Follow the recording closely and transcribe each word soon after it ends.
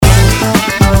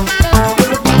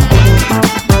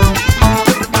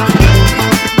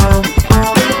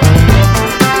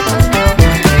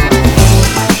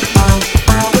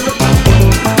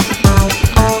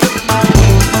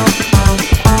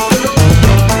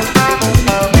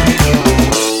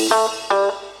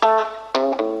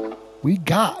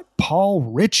got Paul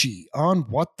Ritchie on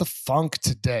What the Funk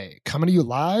today, coming to you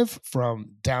live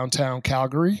from downtown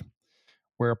Calgary,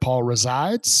 where Paul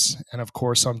resides. And of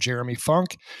course, I'm Jeremy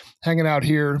Funk, hanging out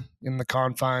here in the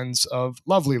confines of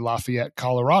lovely Lafayette,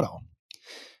 Colorado.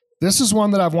 This is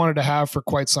one that I've wanted to have for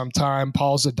quite some time.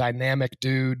 Paul's a dynamic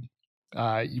dude.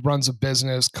 He runs a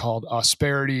business called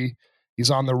Osperity.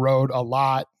 He's on the road a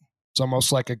lot. It's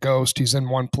almost like a ghost. He's in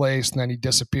one place and then he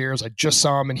disappears. I just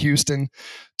saw him in Houston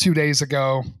 2 days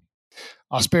ago.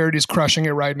 Osperity is crushing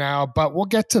it right now, but we'll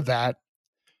get to that.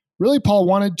 Really, Paul,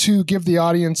 wanted to give the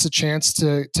audience a chance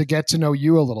to get to know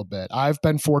you a little bit. I've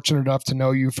been fortunate enough to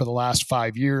know you for the last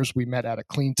 5 years. We met at a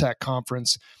clean tech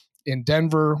conference in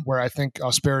Denver, where I think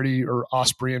Osperity or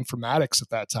Osprey Informatics at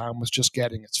that time was just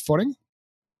getting its footing.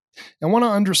 I want to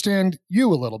understand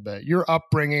you a little bit, your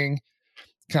upbringing,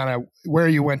 kind of where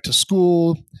you went to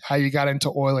school, how you got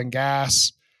into oil and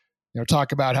gas,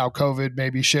 talk about how COVID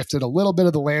maybe shifted a little bit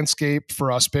of the landscape for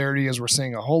Osperity as we're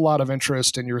seeing a whole lot of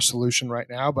interest in your solution right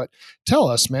now. But tell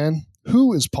us, man,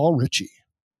 who is Paul Ritchie?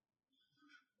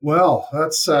 Well,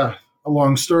 that's a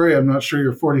long story. I'm not sure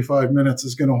your 45 minutes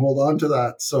is going to hold on to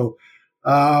that. So,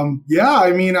 I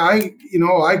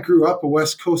grew up a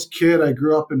West Coast kid. I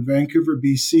grew up in Vancouver,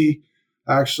 BC,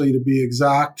 actually, to be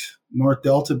exact, North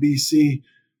Delta, BC.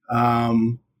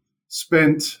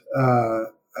 Spent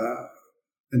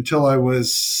until I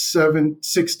was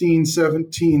 16,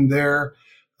 17 there,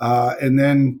 and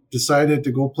then decided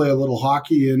to go play a little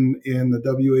hockey in the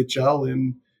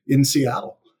WHL in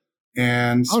Seattle.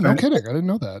 And no kidding, I didn't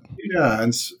know that. Yeah,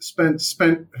 and spent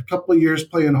a couple of years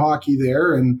playing hockey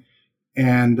there, and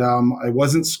I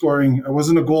wasn't scoring. I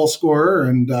wasn't a goal scorer,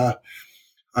 and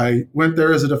I went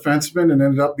there as a defenseman and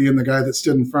ended up being the guy that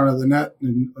stood in front of the net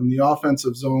in the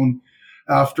offensive zone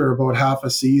after about half a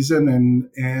season.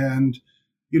 And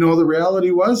the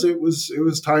reality was it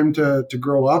was time to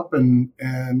grow up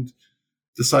and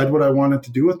decide what I wanted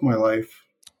to do with my life.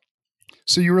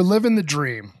 So you were living the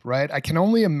dream, right? I can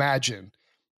only imagine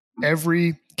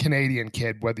every Canadian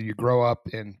kid, whether you grow up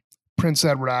in Prince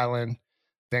Edward Island,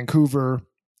 Vancouver,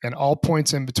 and all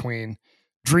points in between,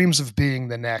 dreams of being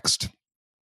the next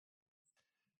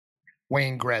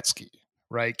Wayne Gretzky,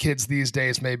 right? Kids these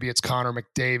days, maybe it's Connor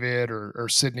McDavid or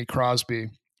Sidney Crosby.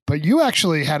 But you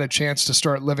actually had a chance to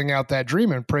start living out that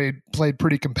dream and played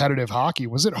pretty competitive hockey.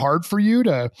 Was it hard for you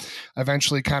to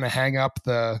eventually kind of hang up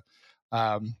the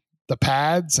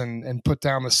pads and put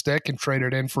down the stick and trade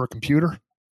it in for a computer?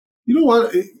 You know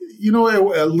what?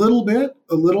 A little bit,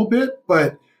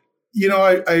 but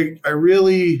I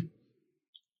really,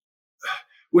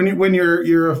 when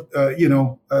you're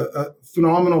a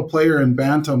phenomenal player in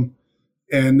bantam,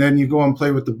 and then you go and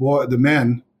play with the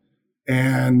men,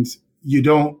 and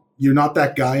you're not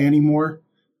that guy anymore,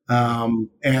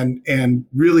 and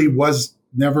really was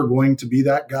never going to be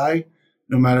that guy,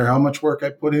 no matter how much work I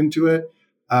put into it.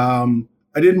 I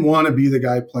didn't want to be the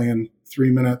guy playing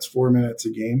 3 minutes, 4 minutes a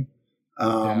game.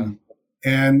 And,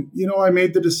 I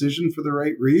made the decision for the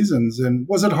right reasons. And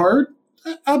was it hard?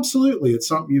 Absolutely. It's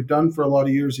something you've done for a lot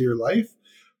of years of your life,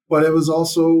 but it was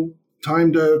also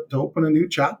time to open a new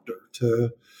chapter,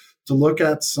 to look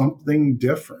at something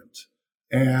different.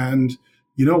 And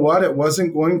you know what? It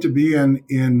wasn't going to be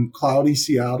in cloudy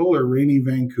Seattle or rainy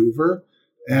Vancouver.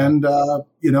 And,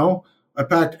 I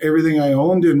packed everything I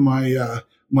owned in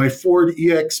my Ford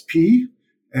EXP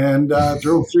and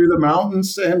drove through the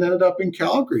mountains and ended up in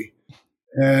Calgary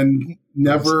and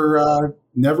never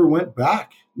went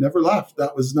back, never left.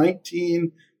 That was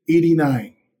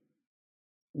 1989.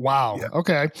 Wow. Yeah.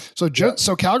 Okay.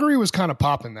 So Calgary was kind of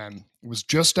popping then. It was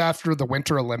just after the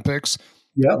Winter Olympics.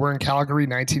 Yeah. We're in Calgary,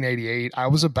 1988. I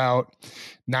was about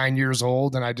 9 years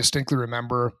old, and I distinctly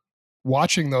remember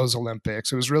watching those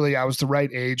Olympics. I was the right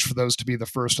age for those to be the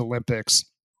first Olympics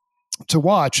to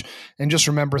watch, and just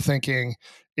remember thinking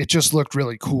it just looked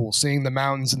really cool, seeing the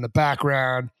mountains in the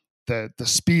background, the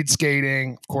speed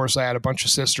skating. Of course, I had a bunch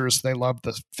of sisters. They loved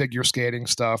the figure skating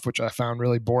stuff, which I found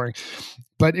really boring,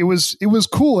 but it was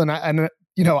cool. And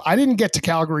I didn't get to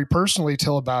Calgary personally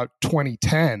till about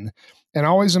 2010, and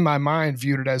always in my mind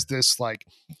viewed it as this like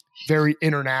very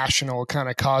international kind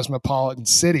of cosmopolitan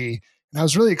city. And I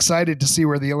was really excited to see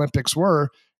where the Olympics were.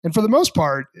 And for the most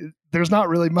part, there's not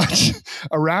really much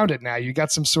around it now. You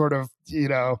got some sort of,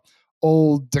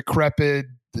 old, decrepit,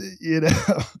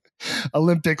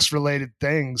 Olympics related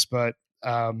things. But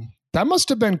that must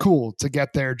have been cool to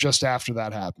get there just after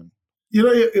that happened.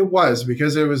 It was,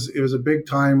 because it was a big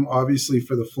time, obviously,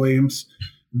 for the Flames.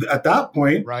 At that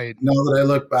point, right. Now that I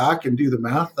look back and do the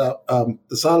math, that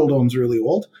the Saddle Dome's really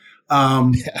old.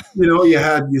 Yeah.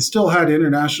 You still had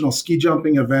international ski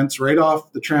jumping events right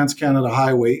off the Trans-Canada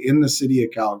Highway in the city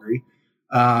of Calgary.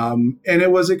 And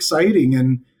it was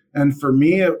exciting. And for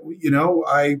me,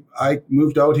 I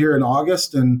moved out here in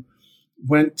August and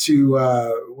went to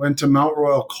Mount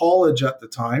Royal College at the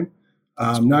time.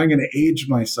 That's Now cool. I'm going to age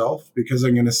myself because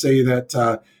I'm going to say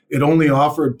that it only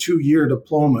offered 2-year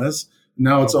diplomas.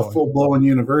 Now Oh it's a boy. full blown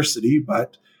university,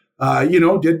 but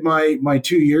did my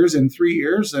 2 years in 3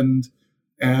 years and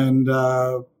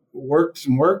worked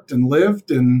and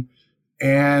lived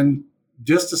and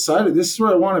just decided this is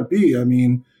where I want to be. I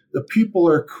mean, the people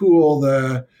are cool.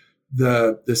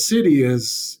 The city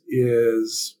is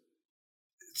it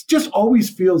just always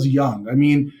feels young. I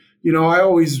mean,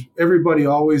 everybody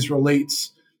always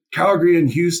relates Calgary and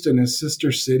Houston as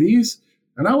sister cities,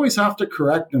 and I always have to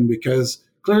correct them because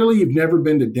clearly you've never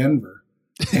been to Denver.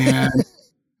 And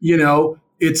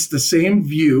it's the same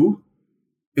view,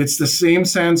 it's the same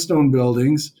sandstone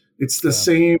buildings, it's the Yeah.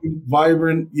 same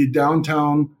vibrant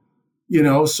downtown,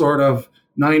 sort of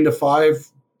 9 to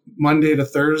 5, Monday to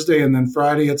Thursday, and then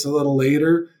Friday it's a little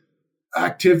later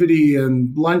activity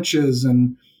and lunches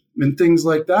and things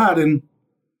like that. And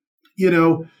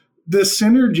the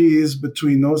synergies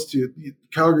between those two,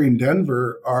 Calgary and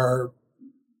Denver,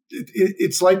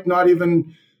 it's like not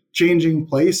even changing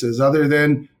places other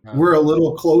than Yeah. we're a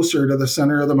little closer to the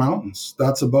center of the mountains.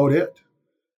 That's about it.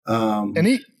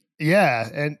 And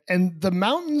yeah, and the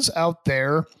mountains out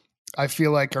there, I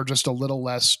feel like are just a little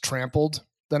less trampled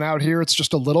than out here. It's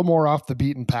just a little more off the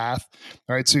beaten path.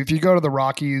 All right, so if you go to the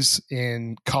Rockies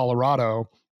in Colorado,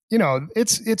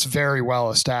 it's very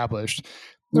well established,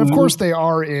 and of course Mhm. they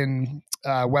are in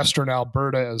Western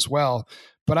Alberta as well.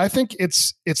 But I think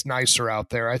it's nicer out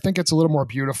there. I think it's a little more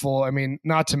beautiful. I mean,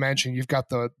 not to mention you've got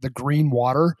the green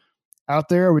water out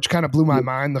there, which kind of blew my Yep.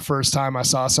 mind the first time I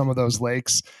saw some of those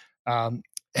lakes.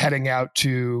 Heading out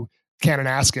to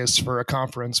Kananaskis for a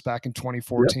conference back in Yep.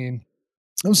 2014.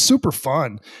 It was super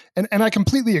fun. And I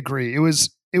completely agree. It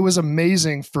was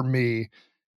amazing for me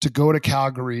to go to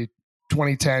Calgary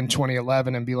 2010,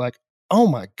 2011 and be like, "Oh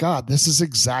my god, this is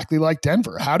exactly like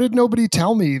Denver. How did nobody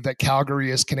tell me that Calgary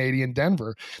is Canadian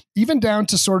Denver?" Even down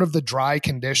to sort of the dry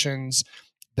conditions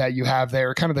that you have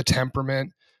there, kind of the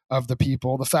temperament of the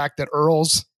people, the fact that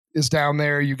Earl's is down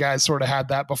there. You guys sort of had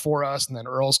that before us, and then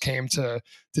Earl's came to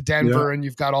Yeah. Denver, and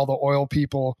you've got all the oil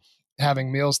people having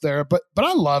meals there. But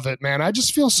I love it, man. I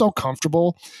just feel so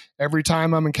comfortable every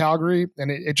time I'm in Calgary,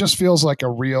 and it just feels like a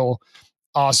real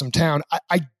awesome town.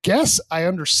 I guess I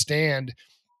understand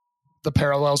the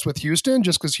parallels with Houston,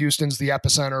 just because Houston's the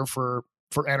epicenter for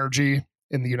energy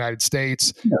in the United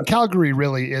States, and Yeah. Calgary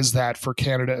really is that for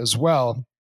Canada as well.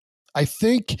 I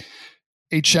think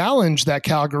a challenge that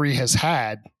Calgary has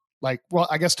had, well,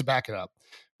 I guess to back it up,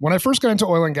 when I first got into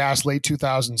oil and gas late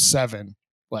 2007,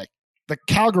 like the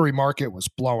Calgary market was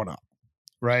blowing up,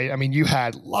 right? I mean, you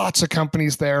had lots of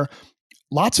companies there,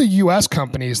 lots of US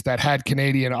companies that had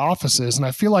Canadian offices. And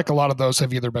I feel like a lot of those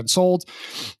have either been sold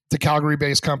to Calgary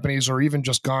based companies or even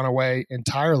just gone away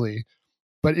entirely.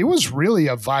 But it was really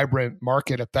a vibrant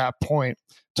market at that point.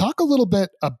 Talk a little bit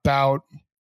about,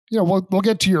 we'll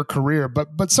get to your career,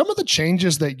 but some of the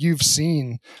changes that you've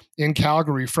seen in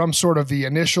Calgary from sort of the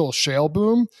initial shale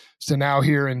boom to now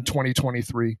here in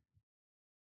 2023.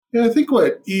 Yeah, I think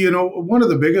one of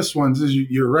the biggest ones is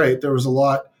you're right. There was a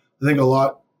lot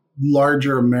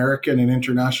larger American and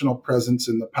international presence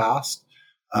in the past.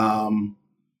 Um,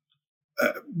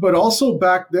 but also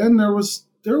back then there was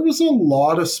a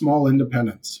lot of small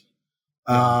independents.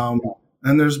 Yeah. Um,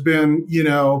 and there's been,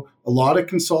 a lot of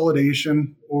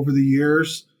consolidation over the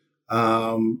years.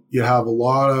 You have a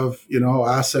lot of,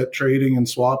 asset trading and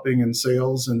swapping and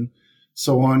sales and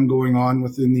so on going on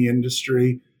within the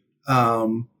industry.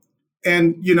 And,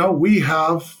 we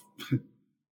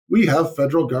have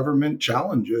federal government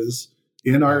challenges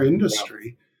in our Yeah.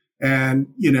 industry.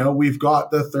 And, we've got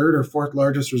the third or fourth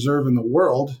largest reserve in the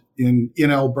world in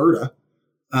Alberta.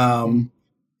 Mm.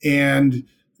 And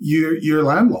you're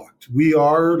landlocked. We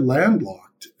are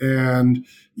landlocked, and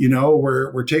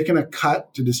we're taking a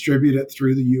cut to distribute it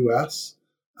through the U.S.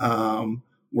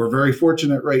 We're very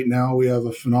fortunate right now. We have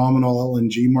a phenomenal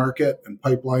LNG market and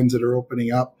pipelines that are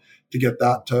opening up to get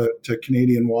that to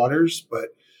Canadian waters. But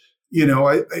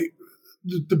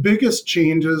the biggest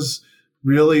changes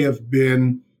really have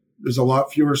been there's a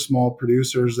lot fewer small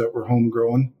producers that were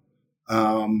homegrown,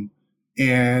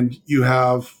 and you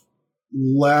have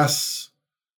less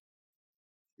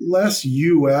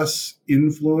U.S.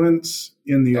 influence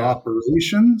in the Yeah.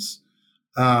 operations.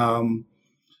 And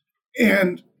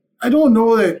I don't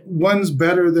know that one's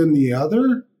better than the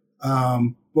other.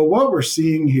 But what we're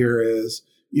seeing here is,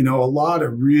 a lot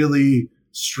of really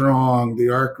strong, the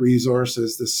ARC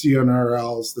resources, the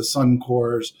CNRLs, the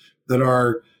Suncors that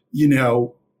are,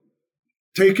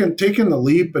 taking the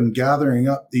leap and gathering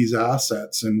up these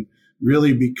assets and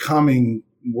really becoming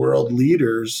world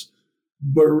leaders.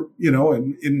 But,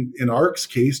 in ARC's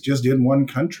case, just in one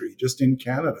country, just in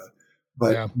Canada,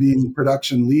 but being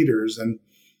production leaders.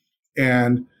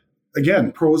 And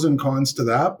again, pros and cons to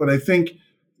that. But I think,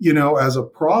 as a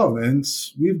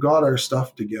province, we've got our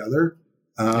stuff together.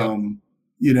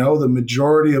 The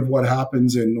majority of what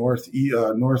happens in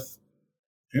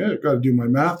I've got to do my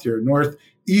math here,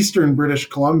 northeastern British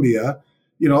Columbia,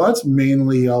 that's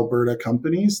mainly Alberta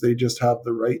companies. They just have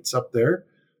the rights up there.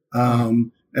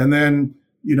 And then,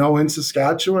 in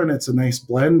Saskatchewan, it's a nice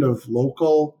blend of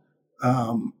local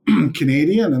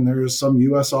Canadian, and there's some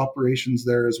U.S. operations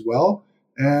there as well.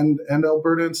 And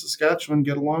Alberta and Saskatchewan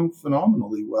get along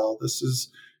phenomenally well. This is,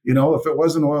 if it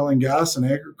wasn't oil and gas and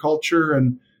agriculture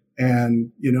and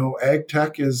ag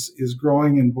tech is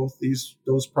growing in both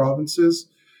those provinces,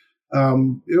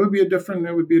 it would be a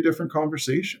different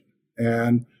conversation.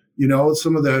 And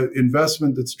some of the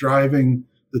investment that's driving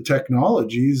the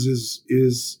technologies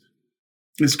is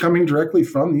coming directly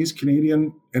from these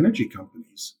Canadian energy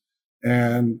companies.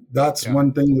 And that's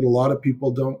one thing that a lot of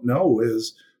people don't know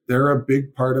is they're a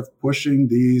big part of pushing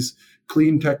these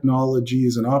clean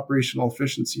technologies and operational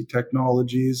efficiency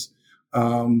technologies,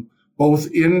 both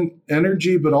in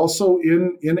energy, but also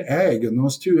in ag. And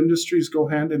those two industries go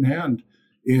hand in hand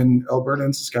in Alberta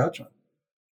and Saskatchewan.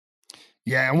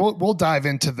 Yeah, and we'll dive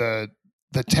into the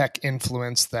tech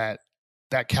influence that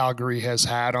Calgary has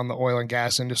had on the oil and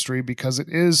gas industry, because it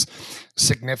is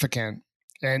significant.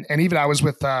 And even I was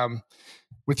with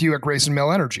you at Grayson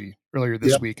Mill Energy earlier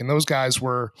this week, and those guys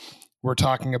were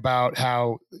talking about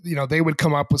how they would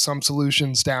come up with some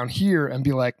solutions down here and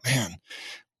be like, man,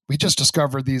 we just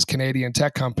discovered these Canadian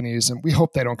tech companies and we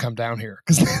hope they don't come down here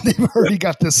because they've already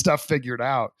got this stuff figured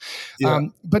out.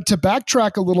 But to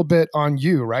backtrack a little bit on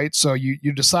you, right? So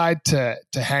you decide to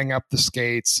hang up the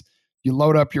skates, you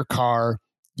load up your car,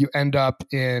 you end up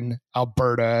in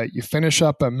Alberta, you finish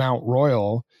up at Mount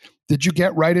Royal. Did you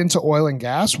get right into oil and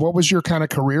gas? What was your kind of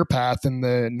career path in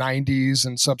the 90s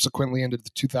and subsequently into the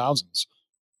 2000s?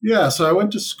 Yeah, so I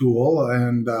went to school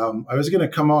and I was going to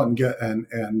come out and get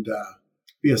and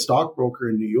be a stockbroker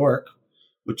in New York,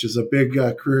 which is a big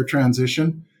career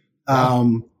transition.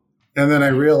 And then I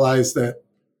realized that,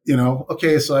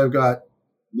 okay, so I've got a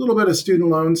little bit of student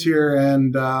loans here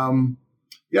and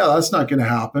that's not going to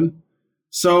happen.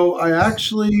 So I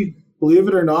actually, believe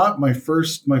it or not, my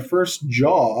first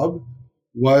job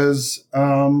was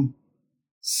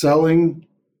selling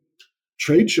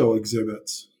trade show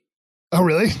exhibits. Oh,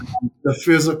 really? The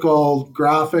physical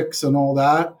graphics and all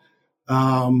that.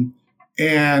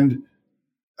 And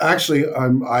actually,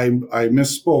 I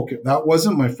misspoke. That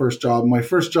wasn't my first job. My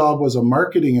first job was a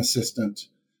marketing assistant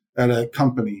at a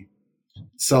company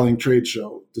selling trade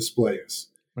show displays.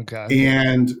 Okay.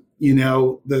 And,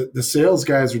 the sales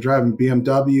guys were driving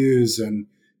BMWs and,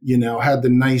 had the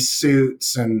nice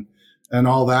suits and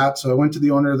all that. So I went to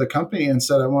the owner of the company and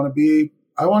said, I want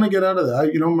to get out of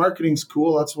that. Marketing's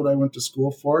cool. That's what I went to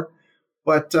school for.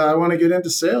 But I want to get into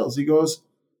sales. He goes,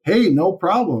 hey, no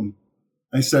problem.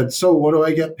 I said, so what do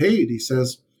I get paid? He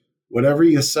says, whatever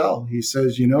you sell. He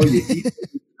says, you eat what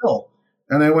you sell.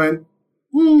 And I went,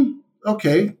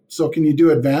 okay. So can you do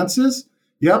advances?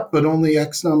 Yep, but only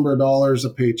X number of dollars a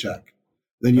paycheck.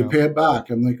 Then you pay it back.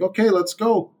 I'm like, okay, let's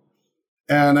go.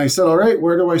 And I said, all right,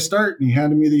 where do I start? And he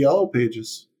handed me the yellow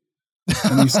pages.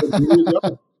 And he said, here you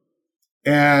go.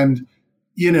 And,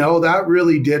 that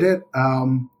really did it.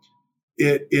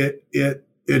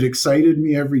 It excited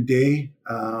me every day.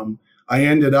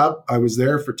 I was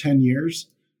there for 10 years.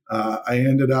 I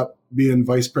ended up being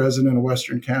vice president of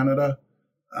Western Canada,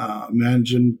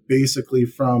 managing basically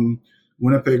from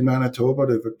Winnipeg, Manitoba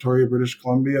to Victoria, British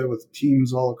Columbia with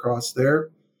teams all across there.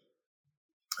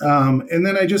 And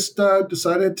then I just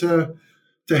decided to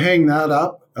hang that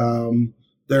up.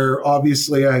 There,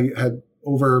 obviously, I had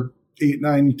over 8,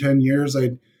 9, 10 years,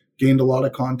 I'd gained a lot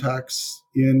of contacts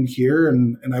in here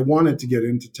and I wanted to get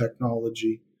into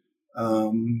technology.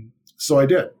 So I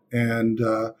did, and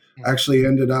actually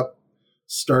ended up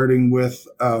starting with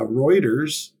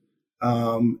Reuters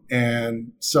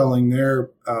and selling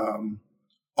their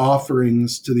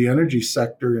offerings to the energy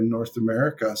sector in North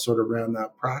America, sort of ran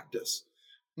that practice.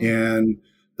 And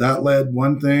that led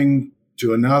one thing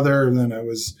to another. And then I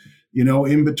was,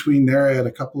 in between there, I had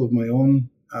a couple of my own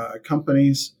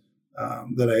companies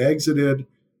that I exited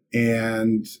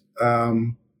and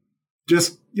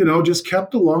just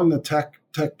kept along the tech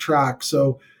tech track.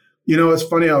 So, it's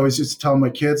funny. I always used to tell my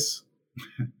kids,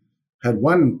 had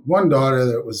one daughter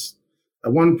that was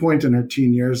at one point in her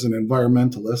teen years an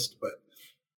environmentalist, but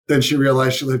then she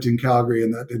realized she lived in Calgary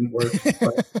and that didn't work.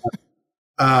 But,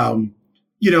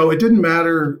 it didn't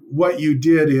matter what you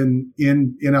did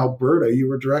in Alberta, you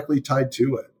were directly tied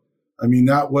to it. I mean,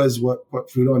 that was what put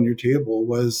food on your table,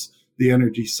 was the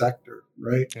energy sector,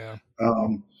 right? Yeah.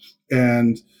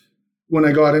 And when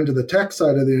I got into the tech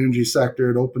side of the energy sector,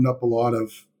 it opened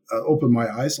my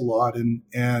eyes a lot,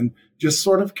 and just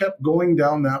sort of kept going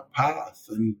down that path.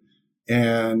 And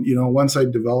once I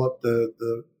developed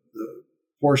the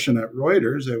portion at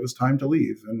Reuters, it was time to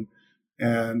leave and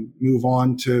move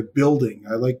on to building.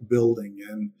 I like building,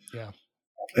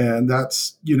 and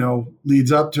that's,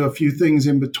 leads up to a few things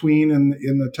in between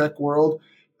in the tech world.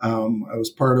 I was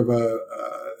part of a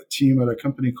team at a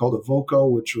company called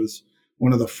Evoco, which was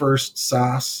one of the first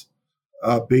SaaS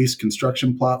based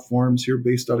construction platforms here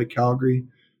based out of Calgary.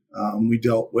 We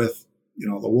dealt with, the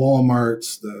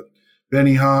Walmarts, the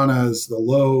Benihanas, the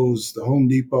Lowe's, the Home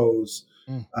Depots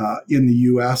in the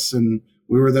US. And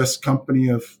we were this company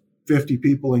of 50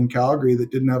 people in Calgary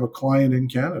that didn't have a client in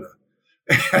Canada.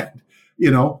 And,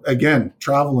 again,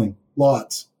 traveling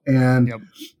lots. And,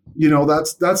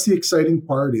 that's the exciting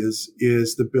part is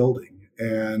the building.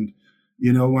 And,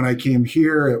 when I came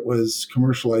here, it was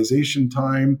commercialization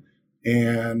time,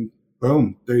 and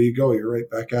boom, there you go. You're right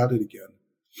back at it again.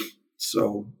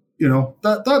 So,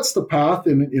 that's the path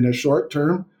in a short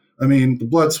term. I mean, the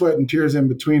blood, sweat, and tears in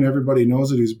between, everybody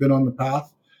knows it who's been on the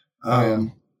path.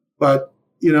 But,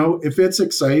 if it's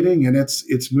exciting and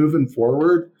it's moving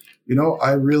forward,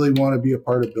 I really want to be a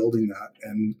part of building that.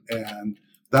 And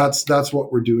that's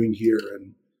what we're doing here.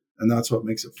 And that's what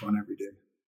makes it fun every day.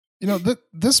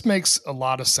 This makes a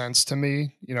lot of sense to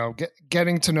me,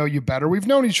 getting to know you better. We've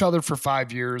known each other for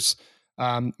 5 years,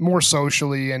 more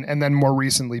socially and then more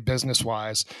recently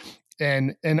business-wise.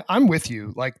 And I'm with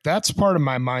you. Like, that's part of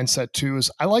my mindset too,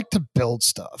 is I like to build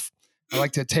stuff. I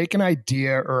like to take an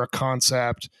idea or a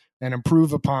concept and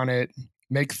improve upon it,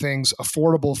 make things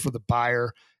affordable for the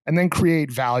buyer, and then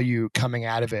create value coming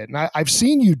out of it. And I've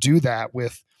seen you do that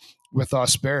with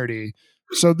Osperity.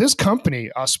 So this company,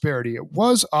 Osperity, it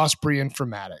was Osprey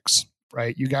Informatics,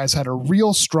 right? You guys had a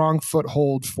real strong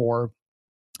foothold for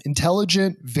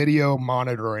intelligent video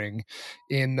monitoring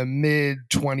in the mid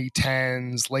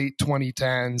 2010s, late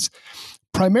 2010s,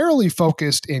 primarily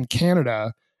focused in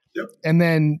Canada. Yep. And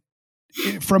then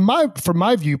from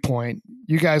my viewpoint,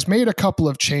 you guys made a couple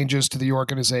of changes to the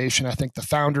organization. I think the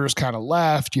founders kind of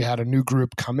left. You had a new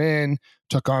group come in,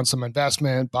 took on some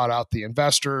investment, bought out the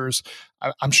investors.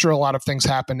 I'm sure a lot of things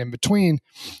happened in between.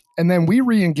 And then we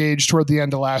re-engaged toward the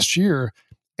end of last year.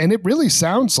 And it really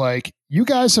sounds like you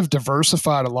guys have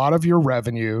diversified a lot of your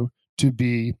revenue to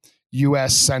be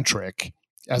US centric,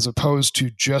 as opposed to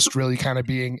just really kind of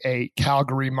being a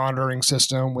Calgary monitoring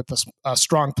system with a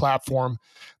strong platform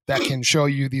that can show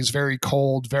you these very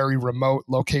cold, very remote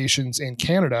locations in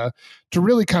Canada, to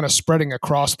really kind of spreading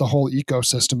across the whole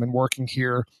ecosystem and working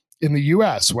here in the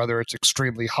US, whether it's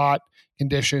extremely hot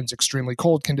conditions, extremely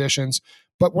cold conditions.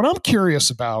 But what I'm curious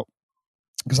about,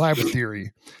 because I have a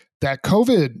theory, that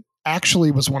COVID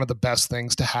actually was one of the best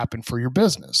things to happen for your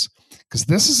business, because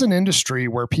this is an industry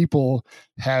where people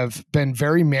have been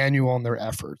very manual in their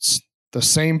efforts. The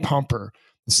same pumper,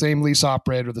 the same lease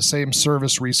operator, the same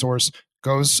service resource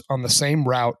goes on the same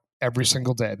route every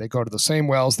single day. They go to the same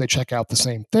wells, they check out the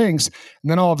same things.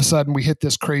 And then all of a sudden we hit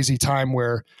this crazy time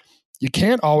where you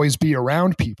can't always be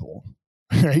around people.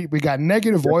 Right? We got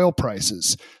negative oil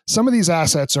prices. Some of these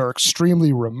assets are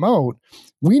extremely remote.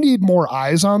 We need more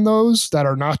eyes on those that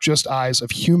are not just eyes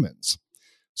of humans.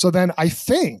 So then I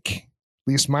think, at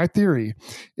least my theory,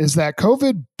 is that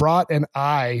COVID brought an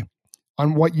eye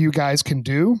on what you guys can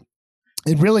do.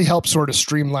 It really helped sort of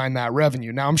streamline that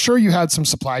revenue. Now, I'm sure you had some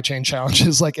supply chain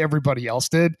challenges like everybody else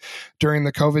did during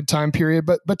the COVID time period,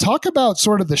 but talk about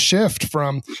sort of the shift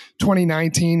from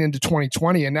 2019 into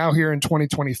 2020 and now here in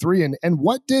 2023, and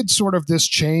what did sort of this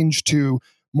change to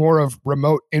more of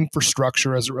remote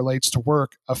infrastructure as it relates to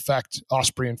work affect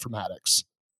Osprey Informatics?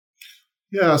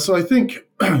 Yeah, so I think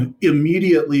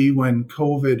immediately when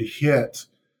COVID hit,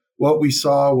 what we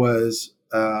saw was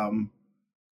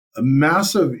a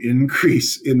massive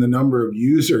increase in the number of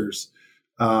users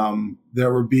that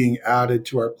were being added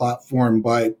to our platform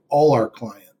by all our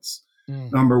clients,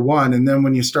 number one. And then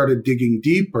when you started digging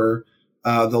deeper,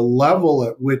 the level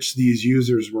at which these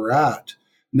users were at,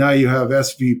 now you have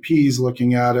SVPs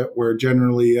looking at it, where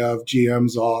generally you have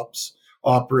GMs, ops,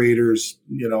 operators,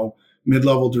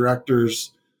 mid-level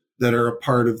directors that are a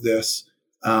part of this.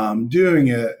 doing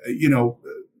it,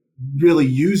 really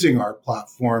using our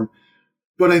platform.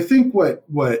 But I think what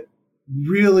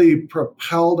really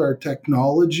propelled our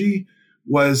technology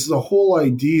was the whole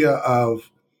idea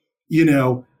of,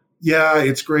 yeah,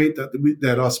 it's great that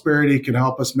Osperity can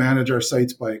help us manage our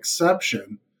sites by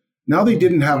exception. Now they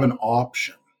didn't have an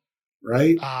option,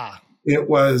 right? Ah, It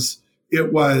was,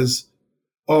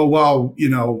 oh, well,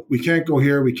 we can't go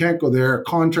here, we can't go there,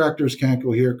 contractors can't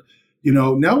go here.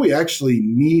 Now we actually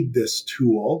need this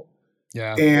tool.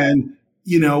 yeah. And,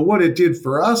 what it did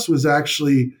for us was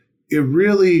actually, it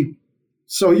really,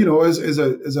 so, as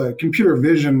a computer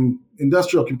vision,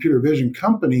 industrial computer vision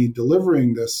company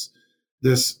delivering this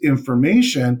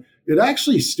information, it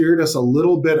actually steered us a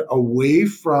little bit away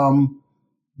from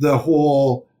the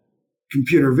whole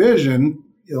computer vision.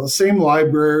 Same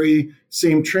library,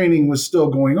 same training was still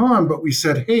going on, but we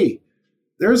said, hey,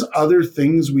 there's other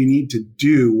things we need to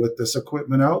do with this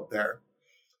equipment out there.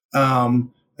 And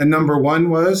number one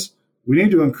was we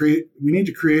need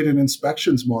to create an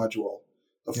inspections module.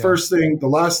 The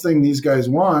last thing these guys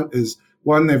want is,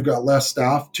 one, they've got less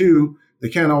staff. Two, they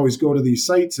can't always go to these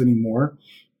sites anymore.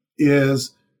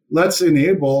 Is let's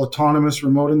enable autonomous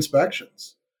remote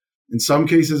inspections. In some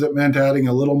cases, it meant adding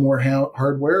a little more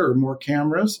hardware or more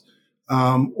cameras,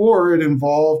 or it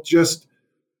involved just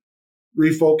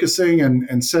refocusing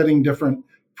and setting different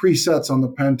presets on the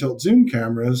pan tilt zoom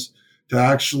cameras to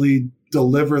actually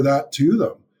deliver that to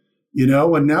them.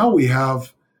 And now we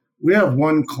have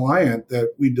one client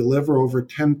that we deliver over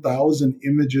 10,000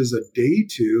 images a day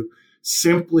to,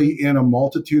 simply in a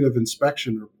multitude of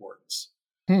inspection reports.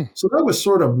 So that was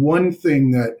sort of one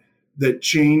thing that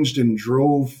changed and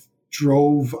drove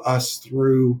us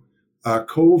through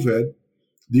COVID.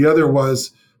 The other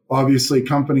was obviously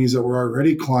companies that were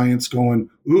already clients going,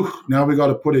 ooh, now we got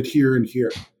to put it here and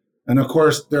here. And of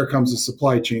course, there comes the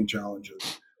supply chain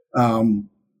challenges,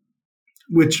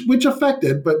 which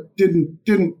affected, but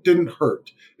didn't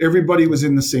hurt. Everybody was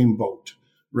in the same boat,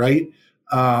 right?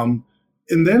 And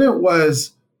then it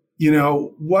was,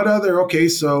 okay,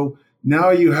 so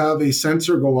now you have a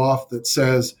sensor go off that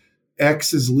says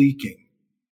X is leaking,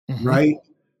 right?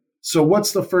 So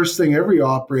what's the first thing every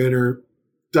operator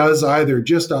does, either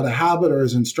just out of habit or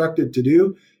is instructed to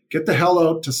do? Get the hell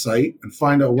out to site and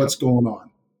find out what's going on.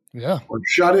 Yeah. Or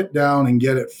shut it down and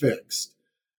get it fixed.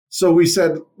 So we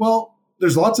said, well,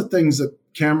 there's lots of things that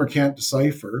camera can't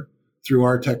decipher through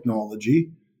our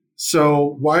technology.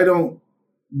 So why don't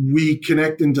we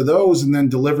connect into those and then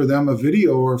deliver them a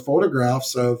video or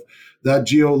photographs of that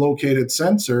geolocated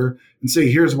sensor and say,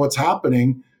 here's what's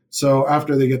happening. So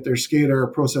after they get their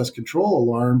SCADA process control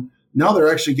alarm, now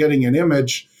they're actually getting an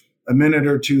image a minute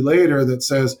or two later that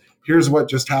says, here's what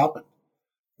just happened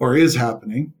or is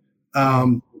happening.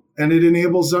 And it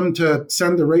enables them to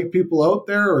send the right people out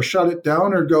there or shut it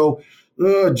down or go,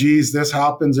 oh, geez, this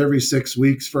happens every 6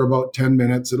 weeks for about 10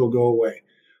 minutes. It'll go away.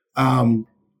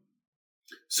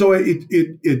 So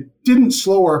it didn't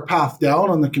slow our path down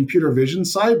on the computer vision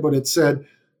side, but it said,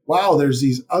 wow, there's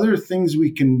these other things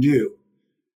we can do.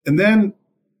 And then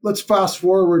let's fast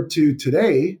forward to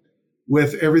today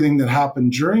with everything that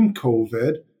happened during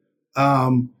COVID.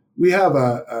 We have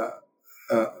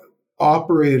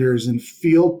operators and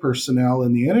field personnel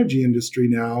in the energy industry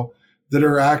now that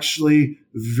are actually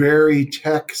very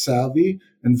tech savvy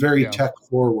and very tech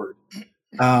forward.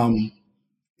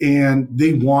 And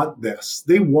they want this.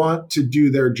 They want to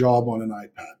do their job on an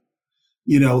iPad.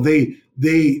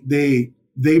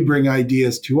 They bring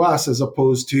ideas to us as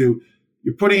opposed to,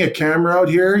 you're putting a camera out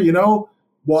here,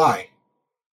 why?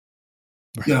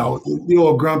 The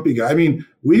old grumpy guy. I mean,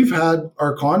 we've had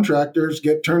our contractors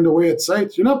get turned away at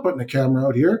sites. You're not putting a camera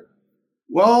out here.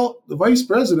 Well, the vice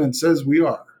president says we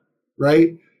are,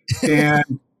 right?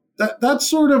 And that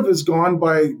sort of has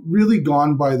really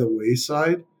gone by the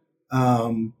wayside.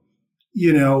 And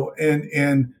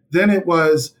then it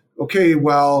was, okay,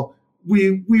 well,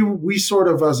 we sort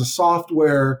of, as a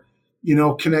software,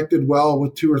 connected well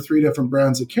with 2 or 3 different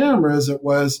brands of cameras. It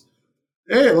was,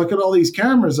 hey, look at all these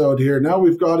cameras out here. Now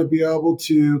we've got to be able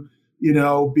to,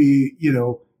 be,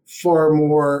 far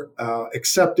more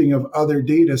accepting of other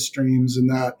data streams in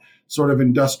that sort of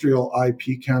industrial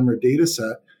IP camera data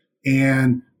set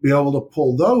and be able to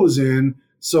pull those in.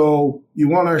 So you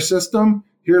want our system?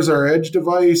 Here's our edge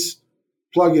device,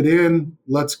 plug it in,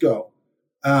 let's go.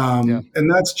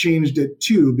 And that's changed it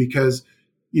too, because,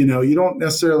 you don't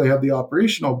necessarily have the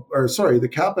the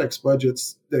CapEx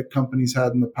budgets that companies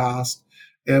had in the past.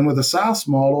 And with a SaaS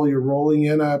model, you're rolling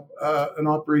in an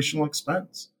operational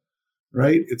expense,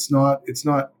 right? It's not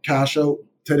cash out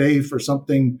today for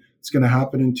something that's going to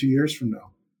happen in 2 years from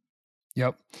now.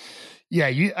 Yep. Yeah,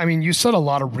 you said a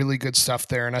lot of really good stuff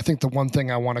there. And I think the one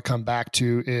thing I want to come back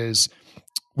to is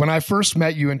when I first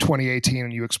met you in 2018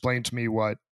 and you explained to me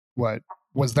what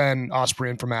was then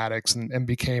Osprey Informatics and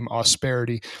became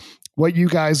Osperity, what you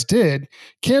guys did,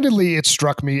 candidly, it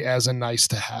struck me as a nice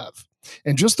to have.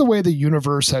 And just the way the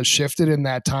universe has shifted in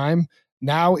that time,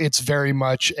 now it's very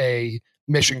much a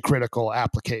mission critical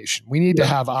application. We need to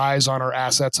have eyes on our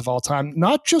assets of all time,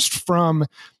 not just from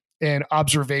an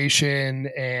observation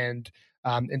and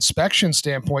inspection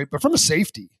standpoint, but from a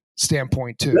safety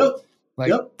standpoint too. Yep.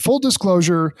 Like full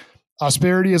disclosure,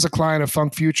 Osperity is a client of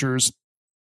Funk Futures.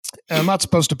 And I'm not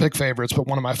supposed to pick favorites, but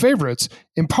one of my favorites,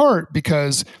 in part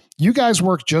because you guys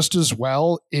work just as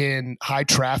well in high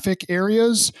traffic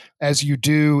areas as you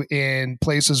do in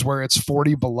places where it's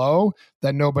 40 below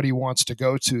that nobody wants to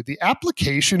go to. The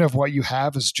application of what you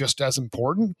have is just as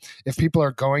important if people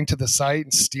are going to the site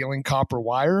and stealing copper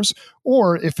wires,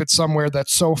 or if it's somewhere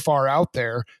that's so far out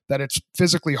there that it's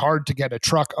physically hard to get a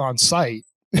truck on site,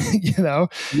 Right.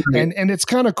 And it's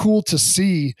kind of cool to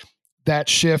see that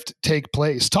shift take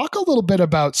place. Talk a little bit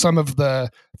about some of the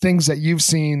things that you've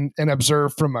seen and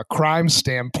observed from a crime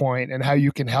standpoint and how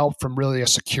you can help from really a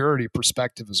security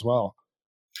perspective as well.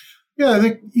 Yeah, I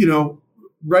think,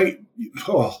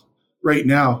 right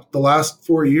now, the last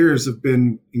 4 years have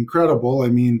been incredible. I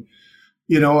mean,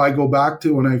 I go back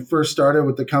to when I first started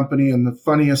with the company, and the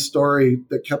funniest story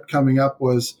that kept coming up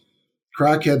was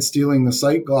crackheads stealing the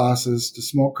sight glasses to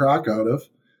smoke crack out of.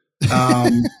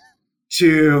 And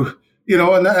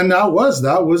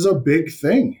that was a big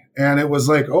thing. And it was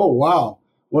like, oh, wow,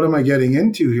 what am I getting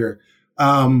into here?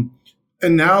 And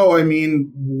now, I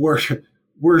mean,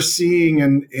 we're seeing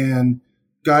and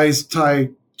guys tie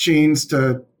chains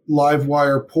to live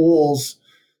wire poles,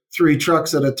 3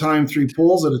 trucks at a time, 3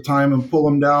 poles at a time, and pull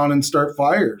them down and start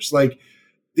fires. Like, at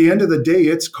the end of the day,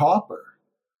 it's copper.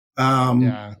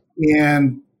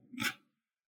 And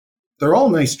they're all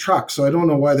nice trucks, so I don't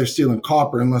know why they're stealing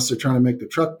copper unless they're trying to make the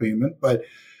truck payment. But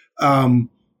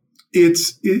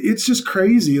it's just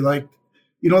crazy. Like,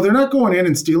 they're not going in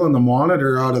and stealing the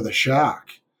monitor out of the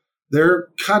shack. They're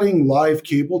cutting live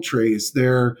cable trays.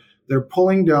 They're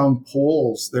pulling down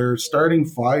poles. They're starting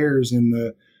fires in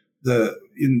the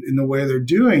way they're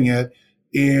doing it.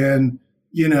 And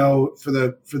for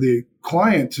the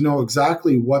client to know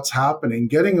exactly what's happening,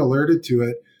 getting alerted to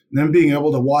it, and then being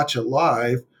able to watch it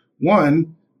live.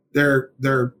 One,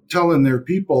 they're telling their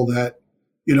people that,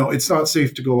 it's not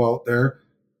safe to go out there.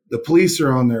 The police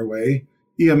are on their way.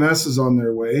 EMS is on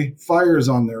their way. Fire is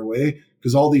on their way,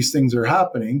 because all these things are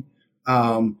happening.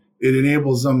 It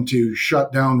enables them to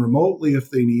shut down remotely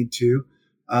if they need to.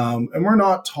 And we're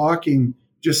not talking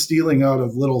just stealing out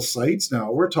of little sites now.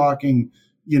 We're talking,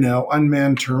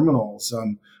 unmanned terminals.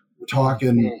 We're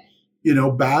talking,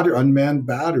 unmanned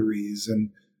batteries and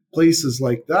places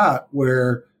like that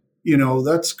where,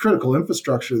 that's critical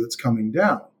infrastructure that's coming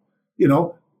down.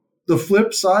 The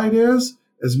flip side is,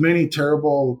 as many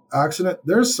terrible accidents,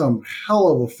 there's some hell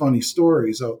of a funny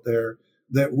stories out there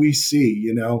that we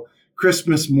see.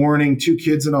 Christmas morning, 2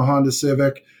 kids in a Honda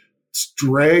Civic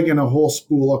dragging a whole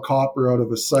spool of copper out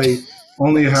of a site,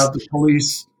 only to have the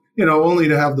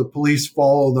police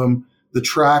follow them the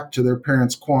track to their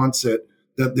parents' Quonset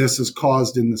that this has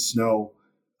caused in the snow.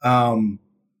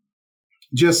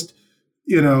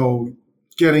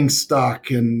 Getting stuck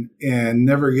and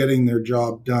never getting their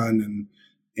job done.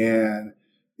 And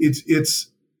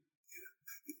it's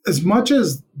as much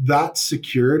as that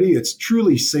security, it's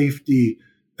truly safety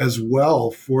as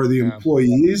well for the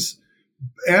employees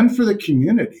and for the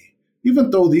community.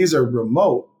 Even though these are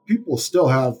remote, people still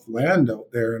have land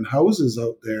out there and houses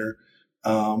out there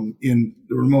in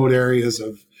the remote areas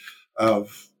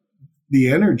of the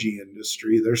energy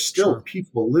industry. There's still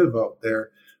people live out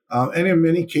there. And in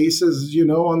many cases,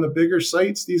 on the bigger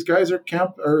sites, these guys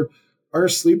are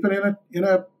sleeping in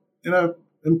a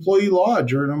employee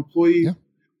lodge or an employee,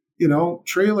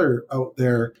 trailer out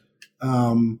there.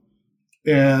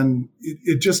 And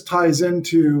it just ties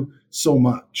into so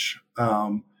much.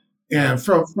 And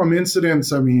from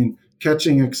incidents, I mean,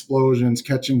 catching explosions,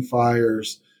 catching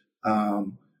fires,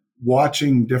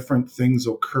 watching different things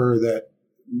occur that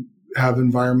have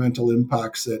environmental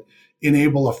impacts that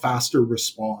enable a faster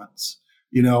response.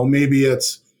 Maybe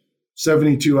it's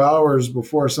 72 hours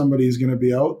before somebody's going to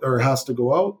be out or has to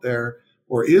go out there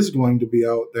or is going to be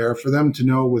out there. For them to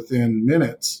know within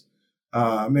minutes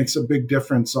makes a big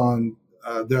difference on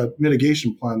the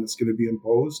mitigation plan that's going to be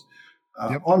imposed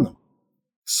on them.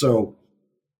 So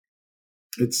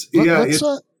it's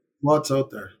lots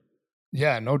out there.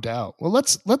 Yeah, no doubt. Well,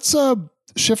 let's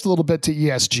shift a little bit to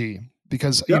ESG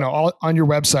because on your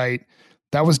website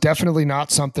That was definitely not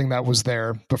something that was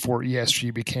there before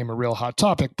ESG became a real hot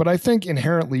topic. But I think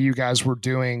inherently you guys were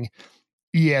doing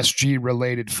ESG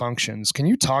related functions. Can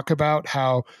you talk about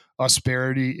how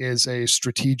Osperity is a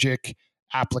strategic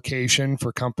application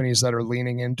for companies that are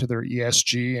leaning into their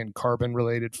ESG and carbon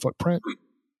related footprint?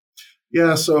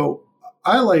 Yeah, so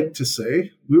I like to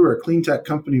say we were a clean tech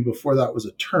company before that was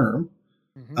a term.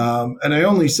 And I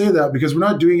only say that because we're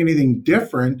not doing anything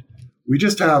different. We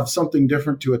just have something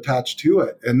different to attach to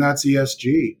it, and that's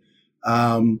ESG.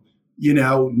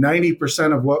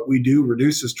 90% of what we do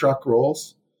reduces truck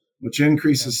rolls, which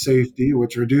increases safety,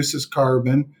 which reduces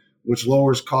carbon, which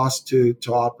lowers cost to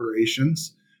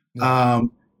operations. We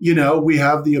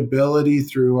have the ability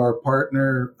through our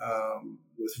partner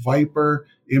with Viper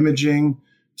Imaging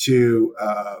to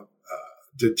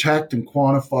detect and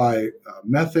quantify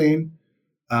methane.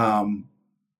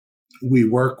 We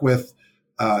work with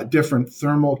different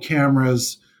thermal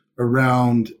cameras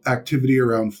around activity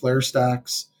around flare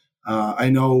stacks. I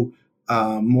know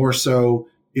more so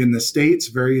in the States,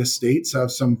 various states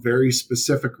have some very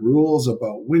specific rules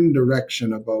about wind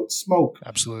direction, about smoke,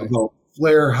 absolutely, about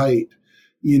flare height,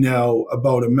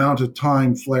 about amount of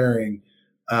time flaring.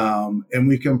 And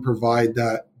we can provide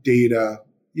that data,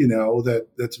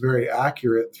 that's very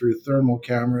accurate through thermal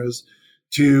cameras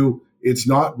to it's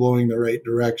not blowing the right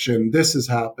direction. This is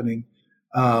happening.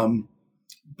 But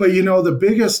one of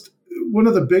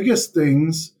the biggest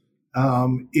things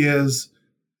is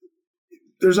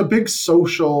there's a big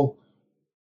social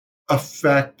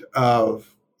effect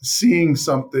of seeing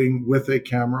something with a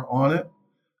camera on it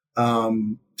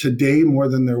today more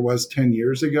than there was 10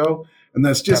 years ago. And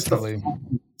that's just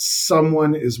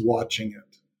someone is watching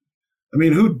it. I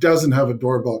mean, who doesn't have a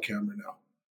doorbell camera now?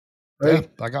 Right?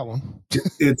 Yeah, I got one.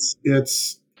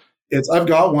 I've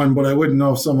got one, but I wouldn't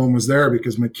know if someone was there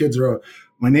because my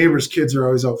neighbors' kids are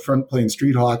always out front playing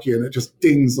street hockey, and it just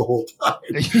dings the whole time.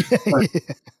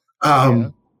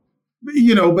 But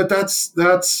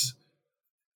that's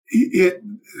it.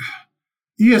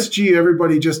 ESG,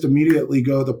 everybody just immediately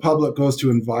the public goes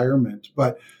to environment,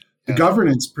 but the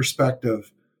governance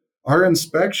perspective, our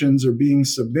inspections are being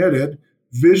submitted.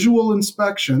 Visual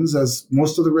inspections, as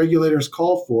most of the regulators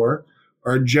call for,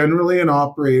 are generally an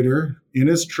operator in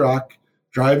his truck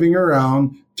driving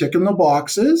around, ticking the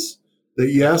boxes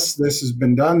that, yes, this has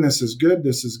been done, this is good,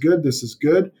 this is good, this is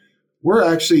good. We're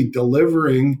actually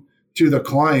delivering to the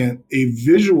client a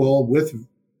visual with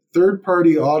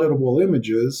third-party auditable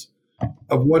images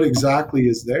of what exactly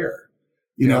is there.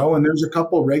 And there's a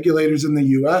couple regulators in the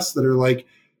US that are like,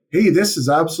 hey, this is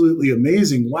absolutely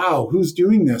amazing. Wow, who's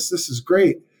doing this? This is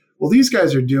great. Well, these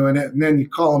guys are doing it. And then you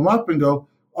call them up and go,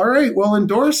 all right, well,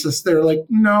 endorse us. They're like,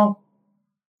 no,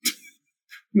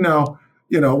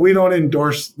 we don't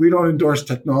endorse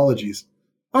technologies.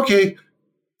 Okay.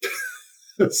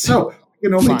 So,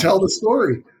 we tell the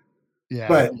story. Yeah.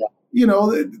 But,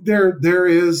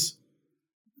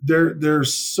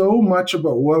 there's so much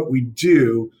about what we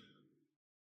do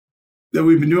that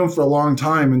we've been doing for a long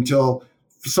time until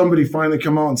somebody finally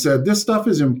come out and said, this stuff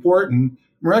is important.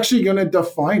 We're actually going to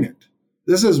define it.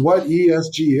 This is what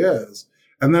ESG is.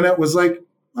 And then it was like,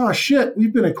 oh shit,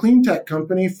 we've been a clean tech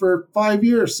company for 5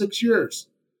 years, 6 years.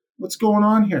 What's going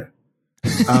on here?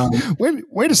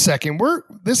 Wait a second. We're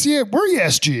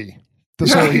ESG.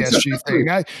 This whole ESG thing.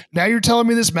 Now you're telling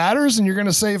me this matters and you're going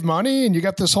to save money and you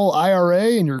got this whole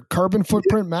IRA and your carbon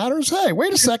footprint matters. Hey,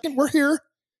 wait a second. We're here.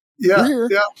 Yeah. We're here.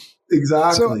 Yeah,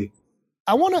 exactly. So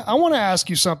I want to ask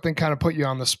you something, kind of put you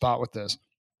on the spot with this.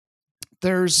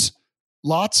 There's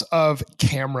lots of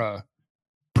camera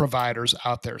providers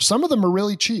out there. Some of them are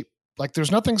really cheap. Like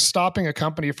there's nothing stopping a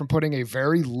company from putting a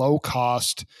very low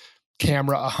cost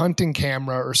camera, a hunting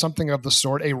camera or something of the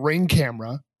sort, a Ring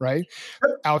camera, right,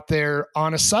 out there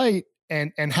on a site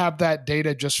and have that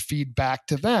data just feed back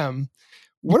to them.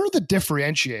 What are the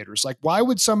differentiators? Like, why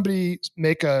would somebody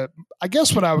make I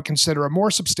guess what I would consider a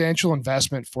more substantial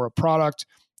investment for a product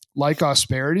like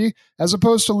Osperity, as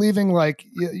opposed to leaving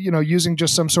using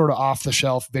just some sort of off the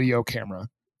shelf video camera?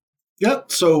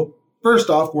 Yep. So first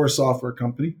off, we're a software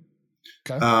company.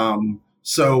 Okay.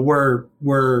 So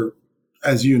we're,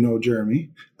 as you know, Jeremy,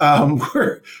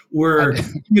 we're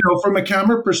from a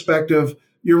camera perspective,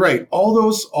 you're right. All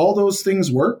those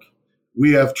things work.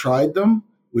 We have tried them.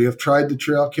 We have tried the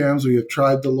trail cams. We have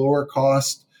tried the lower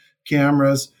cost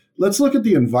cameras. Let's look at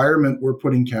the environment we're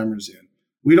putting cameras in.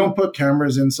 We don't put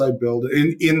cameras inside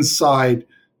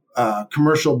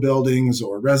commercial buildings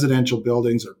or residential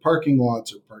buildings or parking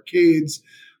lots or parkades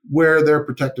where they're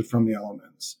protected from the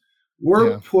elements.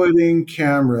 We're putting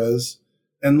cameras,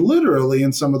 and literally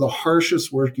in some of the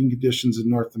harshest working conditions in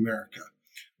North America.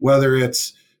 whether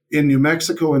it's in New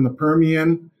Mexico in the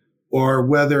Permian or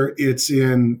whether it's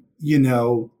in,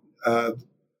 the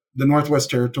Northwest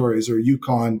Territories or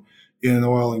Yukon in the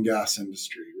oil and gas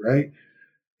industry, right?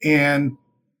 And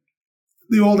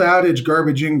the old adage,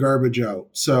 garbage in, garbage out.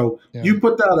 So you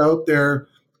put that out there.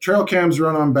 Trail cams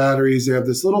run on batteries. They have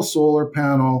this little solar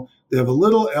panel. They have a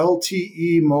little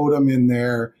LTE modem in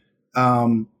there.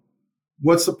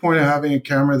 What's the point of having a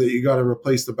camera that you got to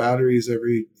replace the batteries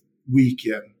every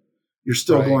weekend? You're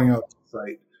still going out to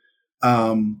site.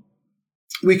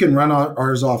 We can run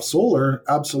ours off solar,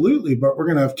 absolutely, but we're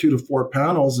going to have 2 to 4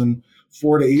 panels and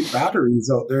 4 to 8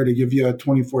 batteries out there to give you a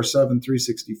 24/7,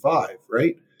 365,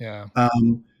 right? Yeah.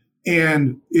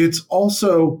 And it's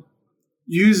also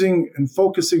using and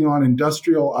focusing on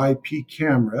industrial IP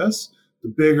cameras, the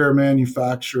bigger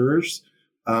manufacturers,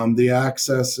 the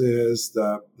Accesses,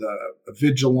 the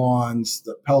Vigilons,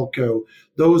 the Pelco,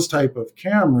 those type of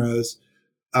cameras.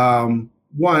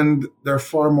 One, they're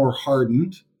far more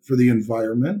hardened for the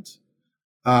environment.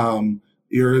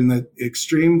 You're in the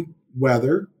extreme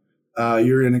weather.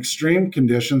 You're in extreme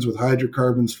conditions with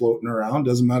hydrocarbons floating around.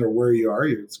 Doesn't matter where you are,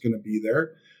 it's going to be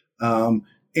there.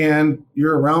 And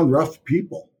you're around rough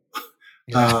people,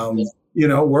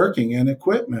 working in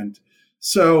equipment.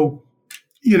 So,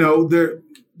 the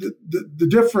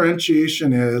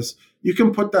differentiation is you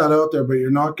can put that out there, but you're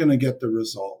not going to get the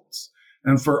results.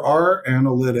 And for our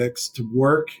analytics to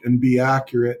work and be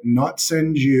accurate and not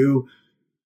send you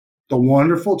the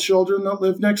wonderful children that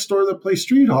live next door that play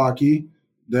street hockey,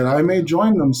 that I may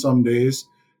join them some days,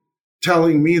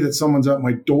 telling me that someone's at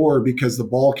my door because the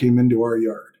ball came into our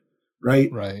yard,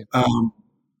 right? Right.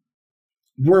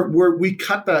 We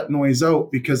cut that noise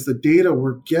out because the data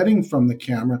we're getting from the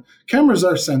camera's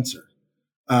our sensor.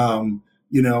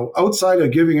 Outside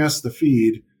of giving us the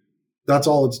feed, that's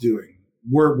all it's doing.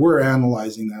 We're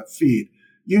analyzing that feed.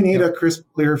 You need a crisp,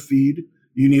 clear feed.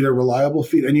 You need a reliable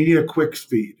feed, and you need a quick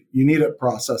feed. You need it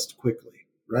processed quickly,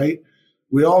 right?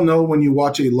 We all know when you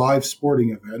watch a live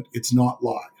sporting event, it's not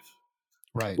live.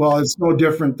 Right. Well, it's no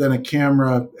different than a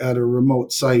camera at a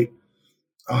remote site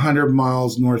 100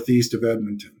 miles northeast of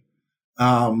Edmonton.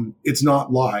 It's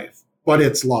not live, but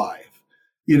it's live,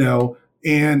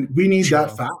 and we need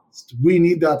that fast. We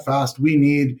need that fast. We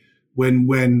need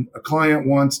when a client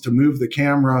wants to move the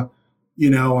camera,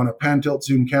 on a pan tilt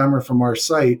zoom camera from our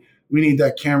site, we need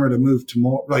that camera to move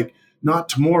tomorrow, like not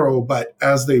tomorrow, but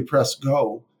as they press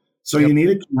go. So you need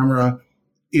a camera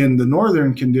in the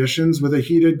northern conditions with a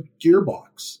heated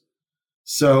gearbox.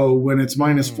 So when it's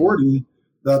minus 40,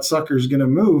 that sucker's going to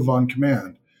move on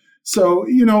command. So,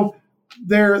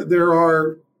 there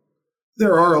are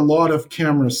a lot of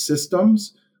camera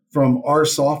systems from our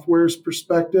software's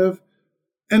perspective.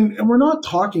 And we're not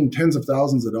talking tens of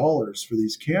thousands of dollars for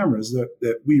these cameras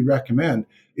that we recommend.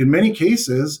 In many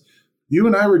cases, you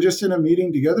and I were just in a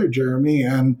meeting together, Jeremy,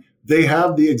 and they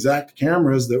have the exact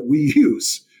cameras that we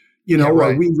use. We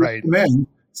recommend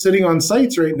sitting on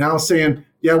sites right now saying,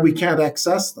 we can't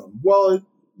access them. Well,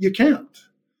 you can't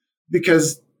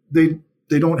because they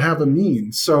don't have a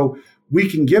means. So we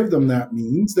can give them that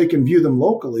means. They can view them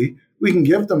locally. We can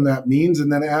give them that means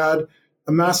and then add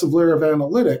a massive layer of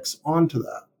analytics onto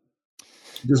that.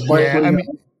 Just by putting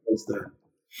it there.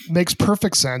 Makes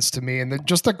perfect sense to me. And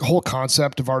just the whole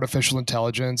concept of artificial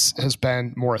intelligence has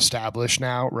been more established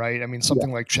now, right? I mean,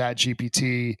 something like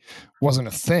ChatGPT wasn't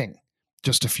a thing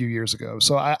just a few years ago.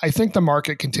 So I think the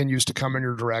market continues to come in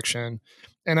your direction.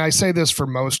 And I say this for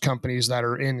most companies that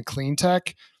are in clean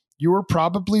tech, you were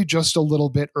probably just a little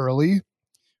bit early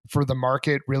for the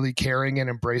market really caring and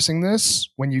embracing this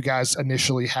when you guys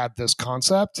initially had this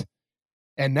concept.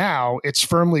 And now it's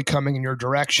firmly coming in your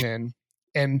direction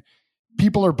and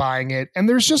people are buying it. And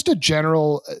there's just a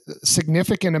general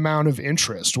significant amount of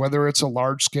interest, whether it's a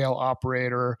large scale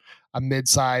operator, a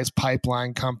mid-sized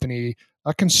pipeline company,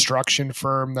 a construction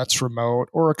firm that's remote,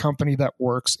 or a company that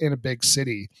works in a big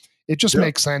city. It just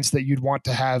makes sense that you'd want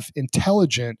to have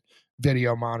intelligent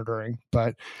video monitoring,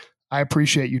 but I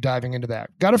appreciate you diving into that.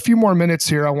 Got a few more minutes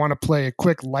here. I want to play a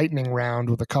quick lightning round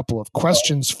with a couple of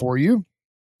questions for you.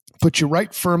 Put you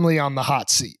right firmly on the hot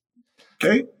seat.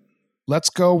 Okay. Let's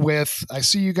go with, I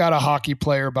see you got a hockey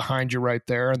player behind you right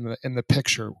there in the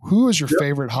picture. Who is your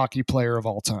favorite hockey player of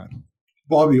all time?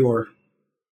 Bobby Orr.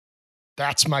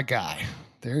 That's my guy.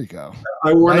 There you go.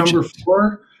 I wore number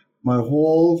 4 my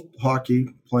whole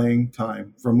hockey playing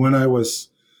time, from when I was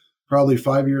probably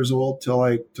 5 years old till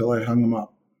I hung him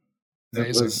up.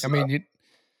 Amazing.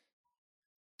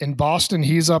 In Boston,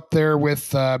 he's up there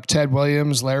with Ted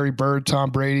Williams, Larry Bird,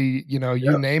 Tom Brady. You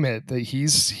name it.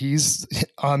 He's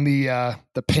on the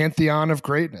pantheon of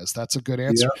greatness. That's a good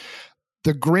answer.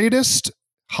 the greatest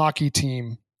hockey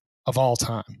team of all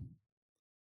time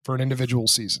for an individual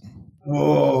season.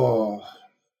 Oh,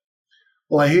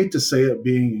 well, I hate to say it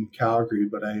being in Calgary,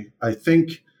 but I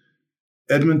think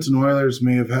Edmonton Oilers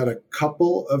may have had a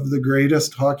couple of the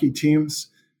greatest hockey teams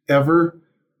ever.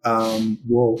 And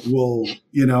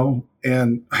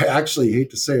I actually hate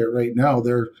to say it right now,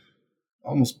 they're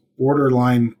almost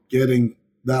borderline getting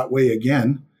that way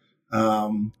again.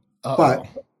 But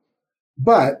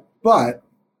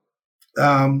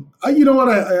you know what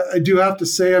I do have to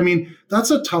say? I mean,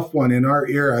 that's a tough one in our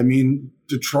era. I mean,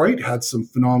 Detroit had some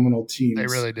phenomenal teams. They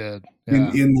really did.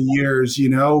 In the years,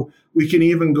 we can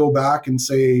even go back and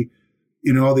say,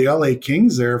 the LA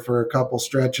Kings there for a couple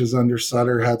stretches under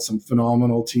Sutter had some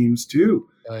phenomenal teams too,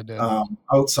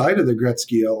 outside of the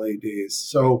Gretzky LA days.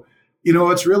 So,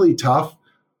 it's really tough.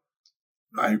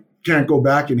 I can't go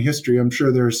back in history. I'm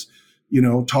sure there's,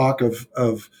 talk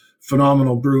of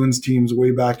phenomenal Bruins teams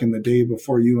way back in the day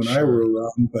before you and I were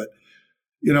around. But,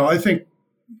 I think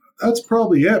that's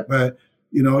probably it. But,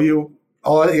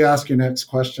 I'll let you ask your next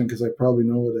question because I probably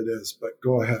know what it is, but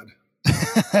go ahead.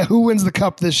 Who wins the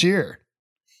cup this year?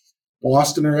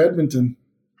 Boston or Edmonton?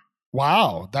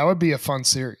 Wow, that would be a fun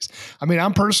series. I mean,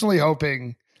 I'm personally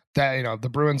hoping that, the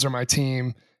Bruins are my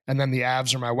team and then the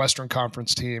Avs are my Western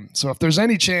Conference team. So if there's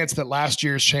any chance that last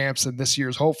year's champs and this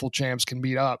year's hopeful champs can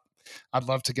meet up, I'd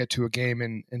love to get to a game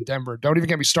in Denver. Don't even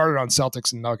get me started on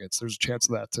Celtics and Nuggets. There's a chance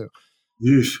of that too.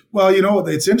 Yeesh. Well,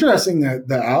 it's interesting that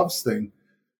the Avs thing,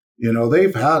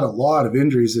 they've had a lot of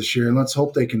injuries this year, and let's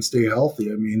hope they can stay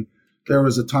healthy. I mean, there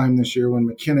was a time this year when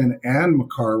McKinnon and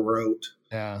Makar were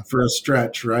out for a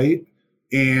stretch, right?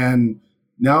 And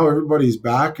now everybody's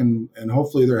back, and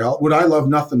hopefully they're healthy. Would I love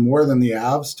nothing more than the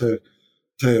Avs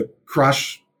to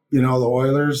crush, the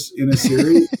Oilers in a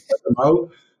series, get them out?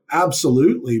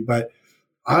 Absolutely. But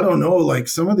I don't know, like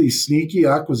some of these sneaky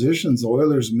acquisitions the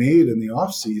Oilers made in the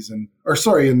offseason,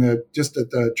 just at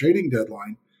the trading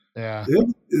deadline. Yeah.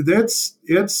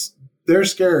 They're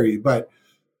scary, but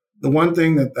the one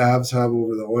thing that the Avs have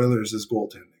over the Oilers is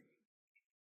goaltending.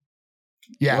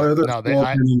 Yeah,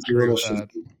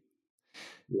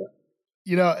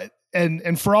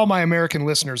 and for all my American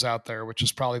listeners out there, which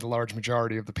is probably the large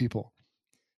majority of the people,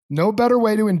 no better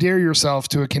way to endear yourself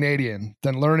to a Canadian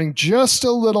than learning just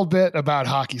a little bit about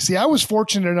hockey. See, I was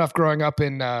fortunate enough growing up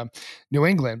in New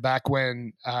England back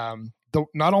when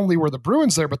not only were the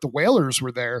Bruins there, but the Whalers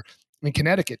were there in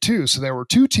Connecticut too. So there were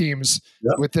two teams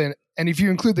within, and if you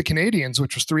include the Canadians,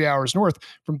 which was 3 hours north,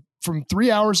 from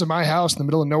 3 hours of my house in the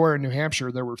middle of nowhere in New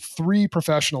Hampshire, there were 3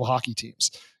 professional hockey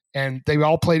teams, and they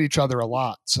all played each other a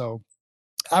lot. So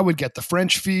I would get the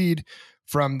French feed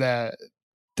from the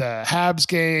Habs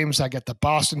games. I get the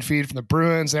Boston feed from the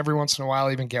Bruins. Every once in a while,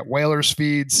 I even get Whalers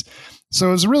feeds. So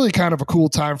it was really kind of a cool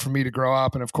time for me to grow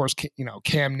up. And of course,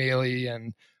 Cam Neely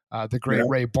and the great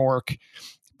Ray Bourque.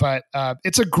 But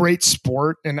it's a great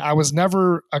sport, and I was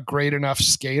never a great enough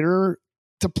skater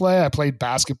to play. I played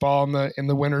basketball in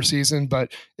the winter season,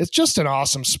 but it's just an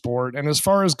awesome sport. And as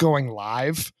far as going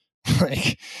live,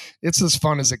 like it's as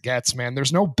fun as it gets, man.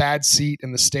 There's no bad seat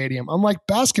in the stadium. Unlike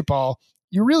basketball,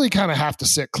 you really kind of have to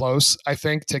sit close, I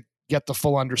think, to get the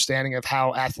full understanding of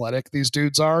how athletic these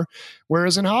dudes are.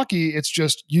 Whereas in hockey,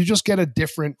 you just get a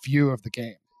different view of the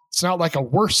game. It's not like a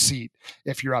worse seat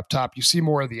if you're up top. You see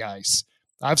more of the ice.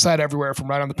 I've sat everywhere from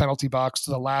right on the penalty box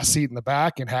to the last seat in the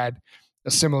back and had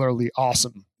a similarly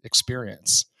awesome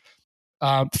experience.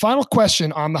 Final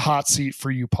question on the hot seat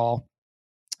for you, Paul.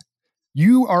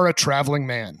 You are a traveling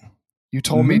man. You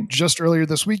told me just earlier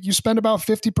this week you spend about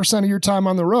 50% of your time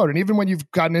on the road. And even when you've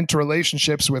gotten into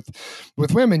relationships with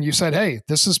women, you said, hey,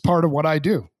 this is part of what I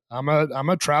do. I'm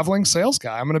a traveling sales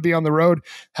guy. I'm going to be on the road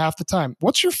half the time.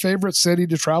 What's your favorite city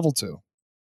to travel to?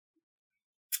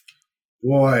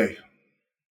 Boy,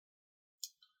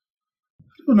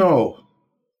 I don't know.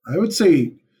 I would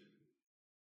say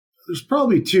there's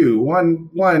probably 2.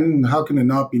 One, how can it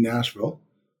not be Nashville?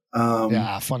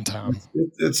 Fun town.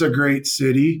 It's a great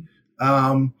city.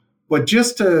 But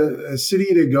just a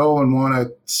city to go and want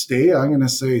to stay, I'm going to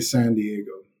say San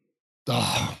Diego.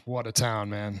 Oh, what a town,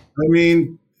 man. I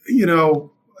mean,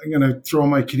 I'm going to throw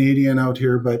my Canadian out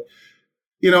here, but,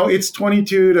 it's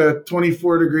 22 to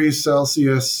 24 degrees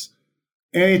Celsius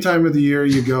any time of the year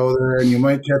you go there, and you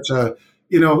might catch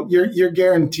you're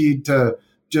guaranteed to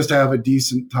just have a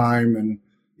decent time and,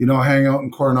 hang out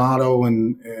in Coronado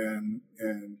and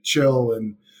chill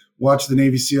and watch the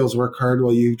Navy SEALs work hard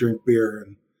while you drink beer.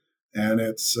 And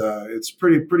it's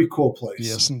pretty cool place.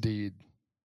 Yes, indeed.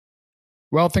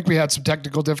 Well, I think we had some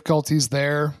technical difficulties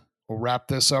there. We'll wrap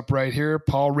this up right here.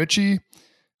 Paul Ritchie,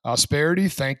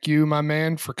 Osperity, thank you, my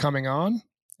man, for coming on.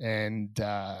 And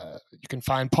you can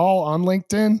find Paul on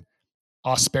LinkedIn,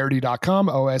 osperity.com,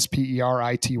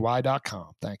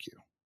 osperity.com. Thank you.